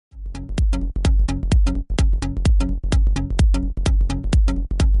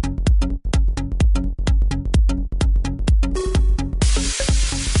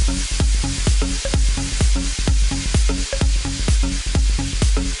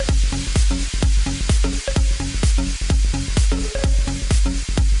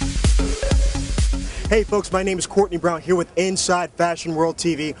Hey folks, my name is Kourtney Brown here with Inside Fashion World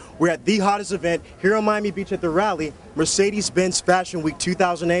TV. We're at the hottest event here on Miami Beach at the Rally, Mercedes-Benz Fashion Week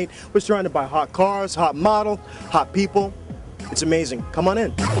 2008. We're surrounded by hot cars, hot model, hot people. It's amazing. Come on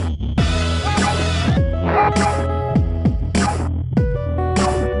in.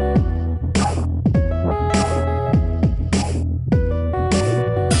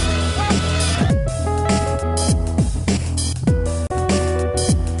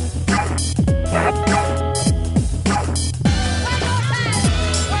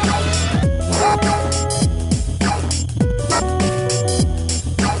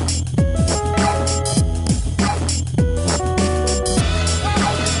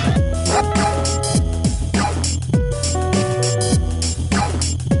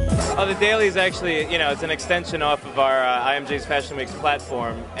 The daily is actually, it's an extension off of our IMJ's Fashion Week's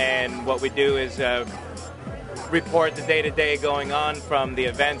platform, and what we do is report the day-to-day going on, from the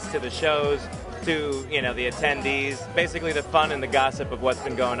events to the shows to, the attendees, basically the fun and the gossip of what's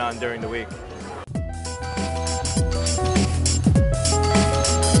been going on during the week.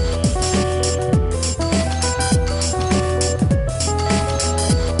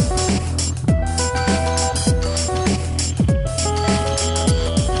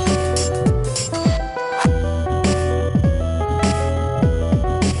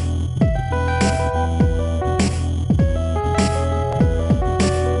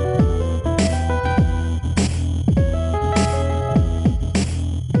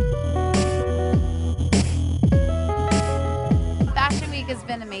 Has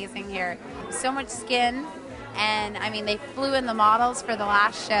been amazing here. So much skin, and I mean, they flew in the models for the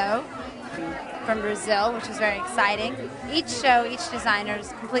last show from Brazil, which was very exciting. Each show, each designer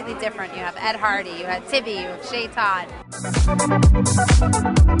is completely different. You have Ed Hardy, you had Tibby, you have Shay Todd.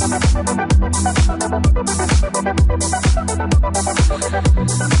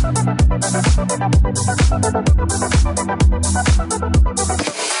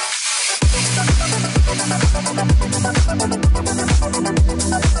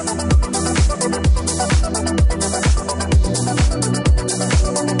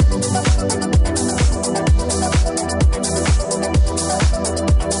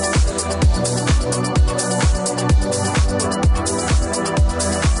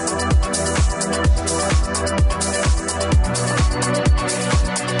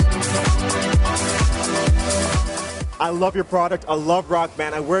 I love your product. I love Rock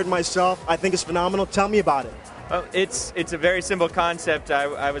Band. I wear it myself. I think it's phenomenal. Tell me about it. Well, it's a very simple concept.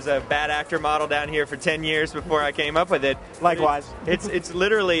 I was a bad actor model down here for 10 years before I came up with it. Likewise. It's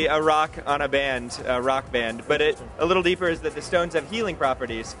literally a rock on a band, a rock band. But a little deeper is that the stones have healing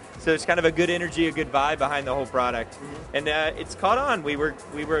properties. So it's kind of a good energy, a good vibe behind the whole product. And it's caught on. We were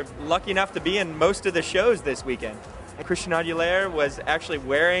lucky enough to be in most of the shows this weekend. Christian Aguilera was actually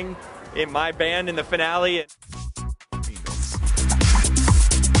wearing in my band in the finale.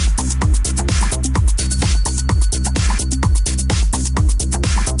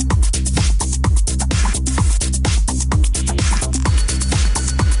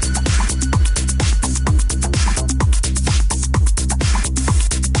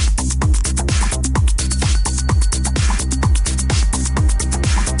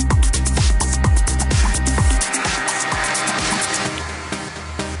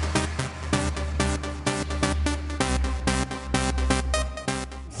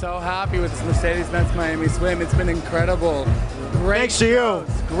 So happy with this Mercedes-Benz Miami Swim. It's been incredible. Thanks to you.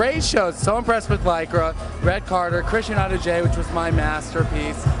 Great shows. So impressed with Lycra, Red Carter, Christian Aguilera, which was my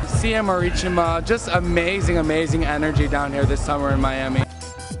masterpiece. Sia Marichima, just amazing, amazing energy down here this summer in Miami.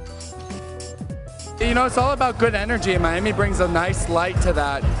 It's all about good energy, and Miami brings a nice light to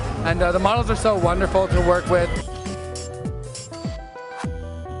that. And the models are so wonderful to work with.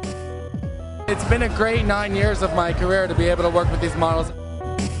 It's been a great 9 years of my career to be able to work with these models.